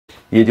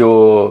یہ جو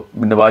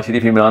نواز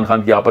شریف عمران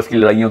خان کی آپس کی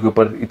لڑائیوں کے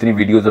اوپر اتنی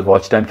ویڈیوز اور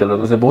واچ ٹائم چل رہا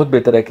تھا، اس سے بہت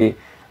بہتر ہے کہ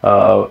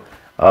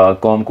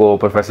قوم کو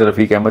پروفیسر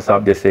رفیق احمد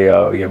صاحب جیسے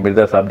یا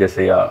مرزا صاحب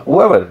جیسے یا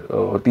whoever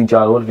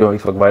 3-4 اور جو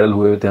اس وقت وائرل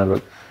ہوئے ہوتے ہیں ہر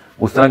وقت،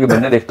 اس طرح کے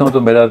بندے دیکھتا ہوں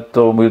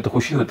تو مجھے تو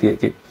خوشی ہوتی ہے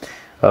کہ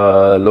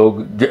لوگ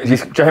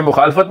چاہے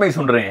مخالفت میں ہی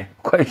سن رہے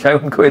ہیں، شاید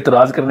ان کو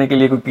اعتراض کرنے کے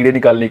لیے کوئی کیڑے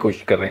نکالنے کی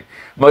کوشش کر رہے ہیں،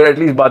 مگر ایٹ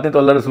لیسٹ باتیں تو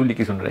اللہ رسول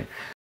کی سن رہے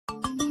ہیں.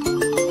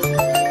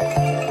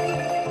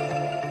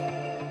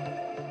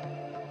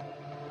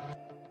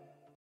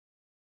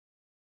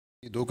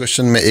 دو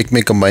کوشچن میں ایک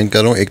میں کمبائن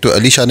کر رہا ہوں. ایک تو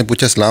علی شاہ نے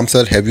پوچھا، اسلام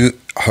سر، have you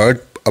heard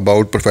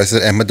about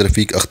professor Ahmad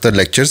Rafiq Akhtar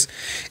lectures?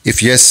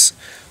 If yes,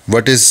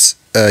 what is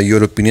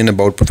your opinion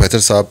about Professor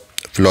Saab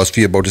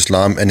philosophy about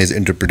Islam and his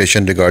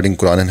interpretation regarding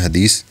Quran and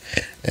Hadith?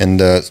 And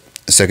the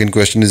second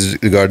question is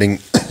regarding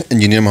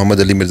Engineer Muhammad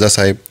Ali Mirza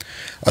Sahib.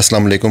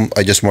 Assalamu alaikum.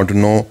 I just want to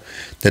know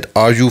that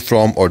are you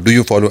from or do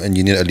you follow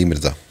Engineer Ali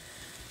Mirza?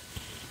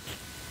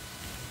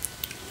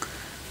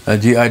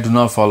 G I do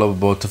not follow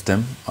both of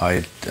them. I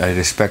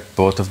respect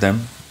both of them.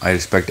 I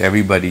respect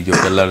everybody جو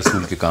اللہ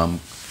رسول کے کام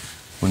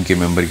ان کے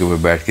ممبر کے اوپر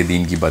بیٹھ کے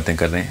دین کی باتیں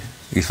کر رہے ہیں.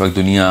 اس وقت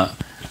دنیا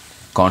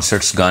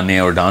کانسرٹس، گانے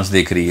اور ڈانس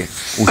دیکھ رہی ہے،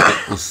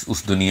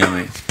 اس دنیا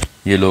میں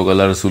یہ لوگ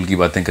اللہ رسول کی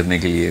باتیں کرنے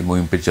کے لیے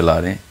مہم پہ چلا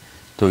رہے ہیں،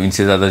 تو ان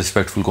سے زیادہ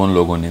رسپیکٹفل کون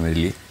لوگوں نے میرے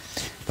لیے.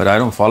 پر I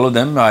don't follow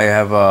them.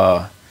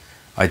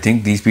 I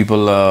think these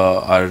people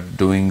are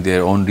doing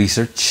their own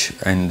research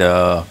and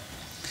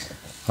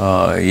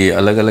یہ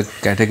الگ الگ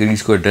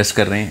کیٹیگریز کو ایڈریس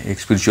کر رہے ہیں. ایک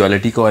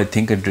اسپرچویلٹی کو آئی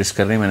تھنک ایڈریس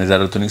کر رہے ہیں. میں نے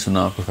زیادہ تو نہیں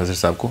سنا پروفیسر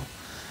صاحب کو.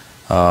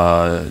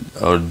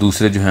 اور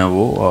دوسرے جو ہیں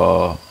وہ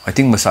آئی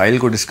تھنک مسائل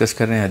کو ڈسکس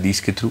کر رہے ہیں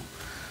حدیث کے تھرو.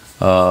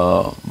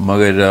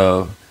 مگر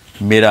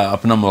میرا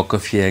اپنا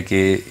موقف یہ ہے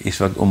کہ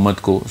اس وقت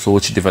امت کو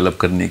سوچ ڈیولپ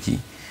کرنے کی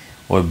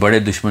اور بڑے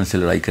دشمن سے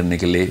لڑائی کرنے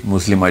کے لیے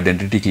مسلم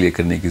آئیڈینٹی کلیئر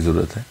کرنے کی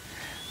ضرورت ہے.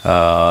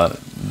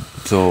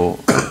 تو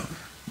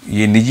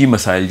یہ نجی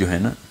مسائل جو ہیں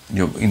نا،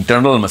 جو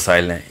انٹرنل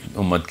مسائل ہیں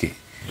امت کے،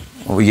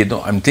 یہ تو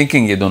آئی ایم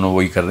تھنکنگ یہ دونوں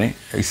وہی کر رہے ہیں.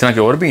 اس طرح کے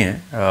اور بھی ہیں،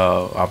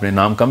 آپ نے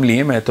نام کم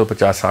لیے، میں تو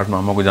 50-60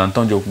 ناموں کو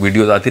جانتا ہوں جو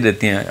ویڈیوز آتی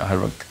رہتی ہیں ہر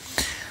وقت.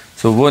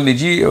 سو وہ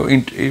نجی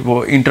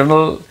وہ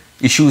انٹرنل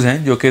ایشوز ہیں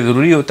جو کہ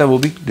ضروری ہوتا ہے وہ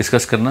بھی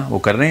ڈسکس کرنا، وہ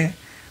کر رہے ہیں.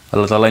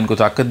 اللہ تعالیٰ ان کو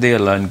طاقت دے،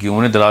 اللہ ان کی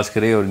عمریں دراز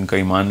کرے اور ان کا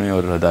ایمان میں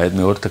اور ہدایت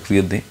میں اور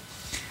تقویت دیں.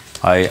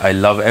 آئی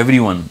لو ایوری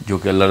ون جو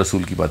کہ اللہ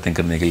رسول کی باتیں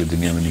کرنے کے لیے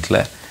دنیا میں نکلا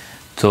ہے.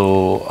 تو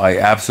آئی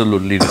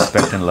absolutely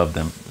respect and love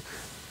them.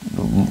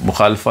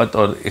 مخالفت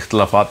اور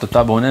اختلافات تو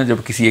تب ہونے جب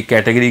کسی ایک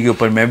کیٹیگری کے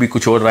اوپر میں بھی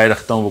کچھ اور رائے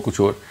رکھتا ہوں، وہ کچھ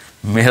اور،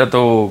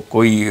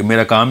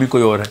 میرا کام ہی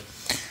کوئی اور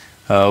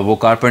ہے. وہ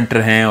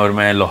کارپینٹر ہیں اور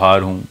میں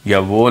لوہار ہوں، یا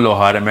وہ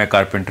لوہار ہے میں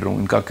کارپینٹر ہوں.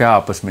 ان کا کیا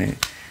آپس میں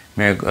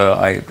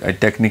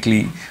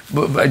ٹیکنیکلی،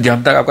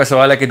 جہاں تک آپ کا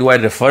سوال ہے کہ do I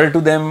refer to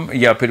them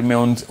یا پھر میں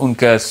ان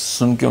کا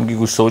سن کے ان کی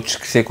کچھ سوچ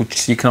سے کچھ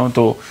سیکھ رہا ہوں،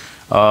 تو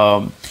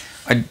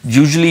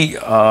یوزلی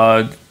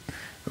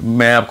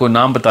میں آپ کو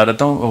نام بتا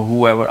دیتا ہوں.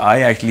 ہو ever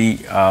I actually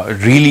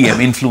really M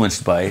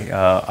influenced by,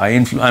 I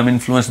am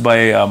influenced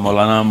by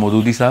Maulana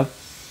Maududi صاحب.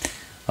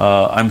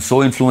 I am so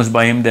influenced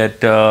by ہم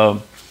that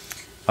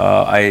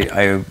I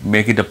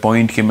make it a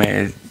point کہ میں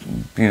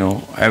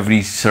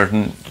ایوری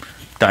سرٹن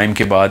ٹائم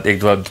کے بعد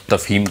ایک دفعہ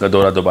تفہیم کا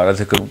دورہ دوبارہ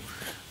سے کروں،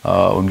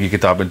 ان کی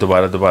کتابیں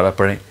دوبارہ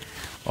پڑھیں.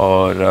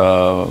 اور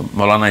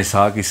مولانا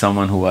اسحاق از some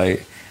one who he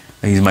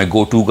is my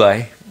go to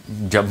گائے.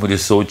 جب مجھے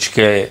سوچ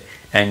کے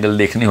اینگل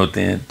دیکھنے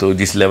ہوتے ہیں تو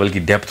جس لیول کی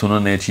ڈیپتھ انہوں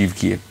نے اچیو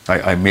کی ہے،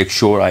 I make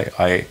sure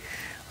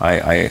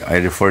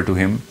I refer to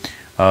ہم.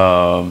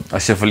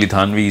 Ashraf Ali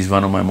Thanvi is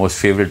one of my most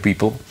favourite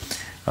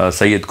people.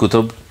 Syed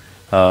Qutub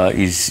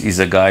is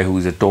a guy who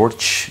is a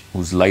torch,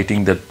 who's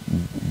lighting the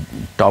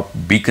top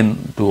beacon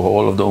to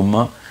all of the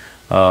ummah.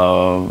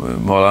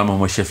 Maulana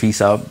Muhammad Shafi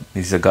Saab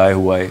is a guy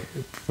who I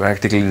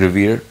practically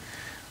revere.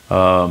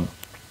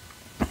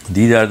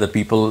 These are the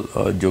people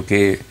جو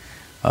کہ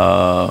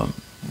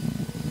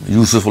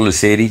Yusuf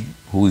al-Asiri,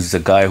 who is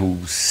the guy who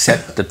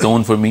set the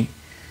tone for me.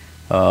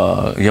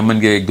 یمن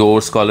کے ایک دو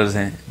اور scholars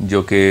ہیں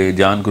جو کہ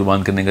جان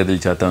قربان کرنے کا دل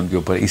چاہتا ہے ان کے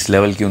اوپر. اس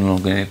لیول کی ان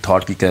لوگوں نے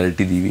تھاٹ کی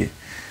کلیئرٹی دی ہوئی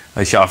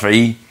ہے.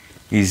 شافعی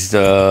is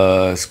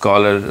the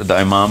scholar, the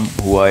imam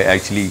who I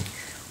actually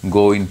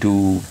go into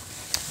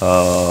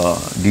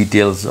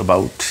details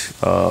about.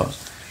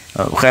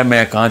 خیر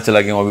میں کہاں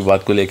چلا گیا ہوں ابھی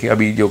بات کو لے کے.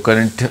 ابھی جو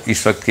کرنٹ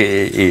اس وقت کے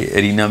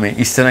ارینا میں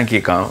اس طرح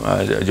کے کام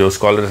جو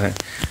اسکالرز ہیں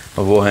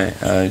وہ ہیں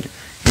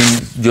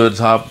جو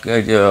صاحب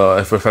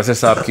پروفیسر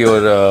صاحب کی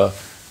اور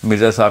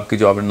مرزا صاحب کے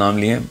جو آپ نے نام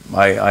لیے ہیں.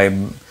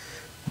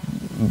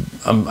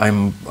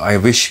 I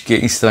wish کہ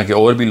اس طرح کے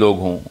اور بھی لوگ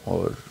ہوں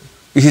اور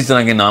اسی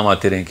طرح کے نام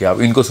آتے رہیں کہ آپ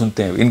ان کو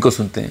سنتے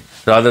ہیں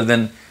رادر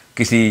دین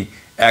کسی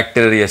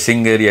ایکٹر یا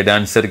سنگر یا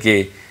ڈانسر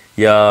کے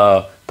یا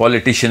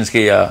پولیٹیشینس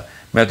کے. یا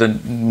میں تو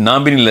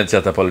نام بھی نہیں لینا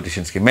چاہتا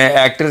پولیٹیشینس کے. میں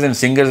ایکٹرز اینڈ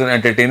سنگرز اینڈ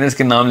انٹرٹینرز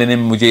کے نام لینے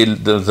میں مجھے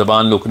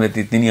زبان لوکنے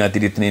اتنی نہیں آتی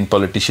جتنی ان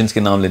پولیٹیشینس کے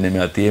نام لینے میں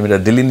آتی ہے. میرا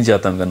دل ہی نہیں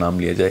چاہتا ان کا نام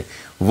لیا جائے.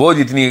 وہ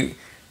جتنی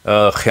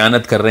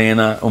خیانت کر رہے ہیں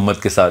نا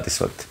امت کے ساتھ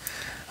اس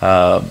وقت،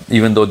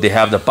 even though they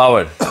have the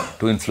power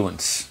to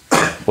influence,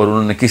 اور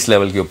انہوں نے کس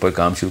لیول کے اوپر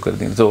کام شروع کر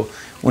دیا. تو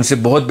ان سے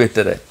بہت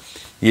بہتر ہے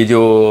یہ جو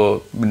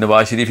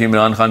نواز شریف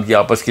عمران خان کی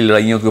آپس کی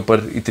لڑائیوں کے اوپر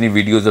اتنی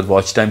ویڈیوز اور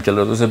واچ ٹائم چل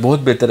رہا تھا، اس سے بہت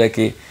بہتر ہے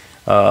کہ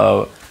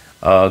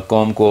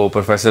قوم کو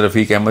پروفیسر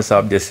رفیق احمد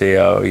صاحب جیسے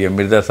یا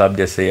مرزا صاحب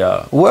جیسے یا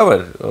whoever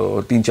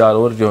 3-4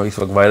 اور جو اس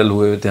وقت وائرل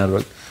ہوئے ہوتے ہیں ہر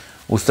وقت،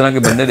 اس طرح کے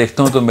بندے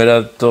دیکھتا ہوں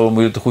تو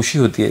مجھے تو خوشی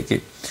ہوتی ہے کہ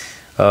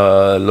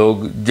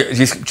لوگ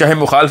چاہے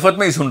مخالفت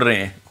میں ہی سن رہے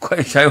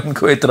ہیں، چاہے ان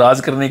کو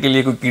اعتراض کرنے کے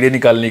لیے کوئی کیڑے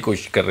نکالنے کی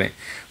کوشش کر رہے ہیں،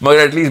 مگر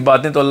ایٹ لیسٹ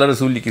باتیں تو اللہ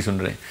رسول کی سن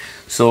رہے ہیں.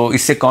 سو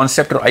اس سے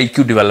کانسیپٹ اور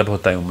IQ ڈیولپ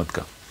ہوتا ہے امت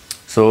کا.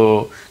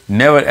 So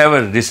never ever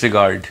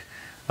disregard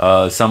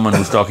someone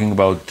who's talking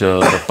about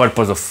the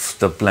purpose of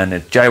the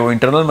planet، چاہے وہ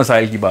انٹرنل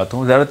مسائل کی بات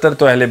ہوں. زیادہ تر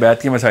تو اہل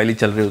بیت کے مسائل ہی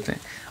چل رہے ہوتے ہیں.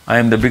 I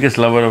am the biggest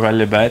lover of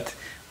اہل بیت،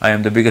 I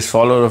am the biggest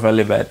follower of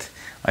اہل بیت.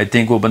 I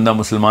think وہ بندہ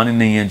مسلمان ہی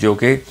نہیں ہے جو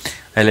کہ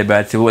اہل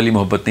بیت سے وہ والی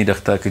محبت نہیں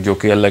رکھتا کہ جو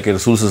کہ اللہ کے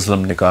رسول صلی اللہ علیہ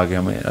وسلم نے کہا کہ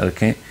ہمیں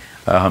رکھیں،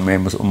 ہمیں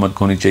امت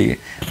کو ہونی چاہیے.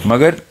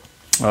 مگر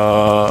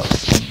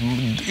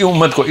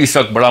امت کو اس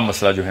وقت بڑا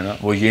مسئلہ جو ہے نا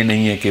وہ یہ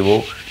نہیں ہے کہ وہ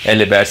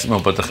اہل بیت سے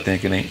محبت رکھتے ہیں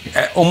کہ نہیں.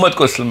 امت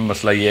کو اصل میں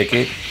مسئلہ یہ ہے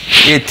کہ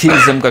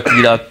ایتھیزم کا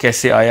کیڑا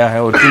کیسے آیا ہے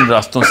اور کن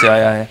راستوں سے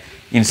آیا ہے.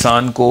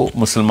 انسان کو،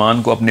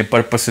 مسلمان کو اپنے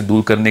پرپس سے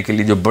دور کرنے کے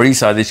لیے جو بڑی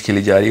سازش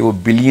کھیلی جا رہی ہے وہ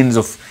بلینز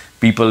آف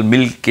پیپل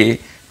مل کے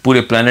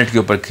پورے پلانٹ کے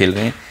اوپر کھیل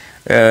رہے ہیں.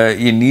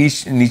 یہ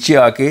نیچے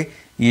آ کے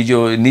یہ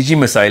جو نجی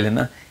مسائل ہیں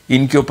نا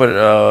ان کے اوپر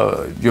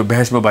جو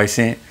بحث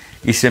مباحثے ہیں،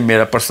 اس سے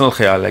میرا پرسنل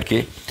خیال ہے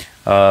کہ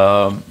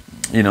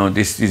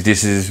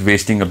this is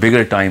wasting a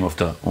bigger time of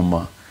the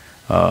ummah.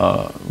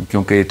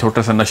 کیونکہ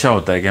تھوڑا سا نشہ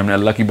ہوتا ہے کہ ہم نے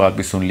اللہ کی بات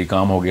بھی سن لی،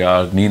 کام ہو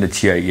گیا، نیند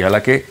اچھی آئے گی،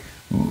 حالانکہ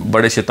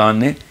بڑے شیطان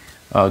نے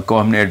کو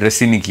ہم نے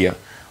ایڈریس ہی نہیں کیا.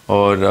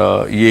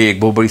 اور یہ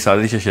ایک بہت بڑی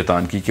سازش ہے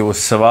شیطان کی کہ وہ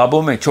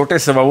ثوابوں میں، چھوٹے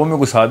ثوابوں میں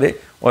گھسا دے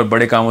اور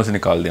بڑے کاموں سے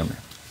نکال دے ہمیں.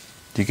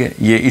 ٹھیک ہے،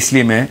 یہ اس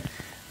لیے میں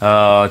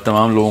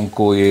تمام لوگوں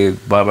کو یہ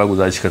بار بار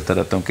گزارش کرتا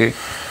رہتا ہوں کہ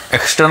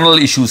ایکسٹرنل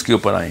ایشوز کے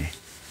اوپر آئیں،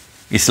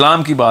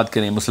 اسلام کی بات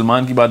کریں.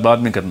 مسلمان کی بات بعد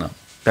میں کرنا،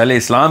 پہلے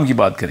اسلام کی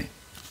بات کریں.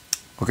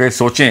 اوکے،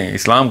 سوچیں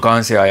اسلام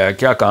کہاں سے آیا،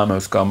 کیا کام ہے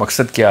اس کا،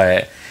 مقصد کیا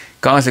ہے،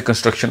 کہاں سے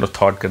کنسٹرکشن آف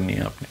تھاٹ کرنی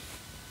ہے آپ نے.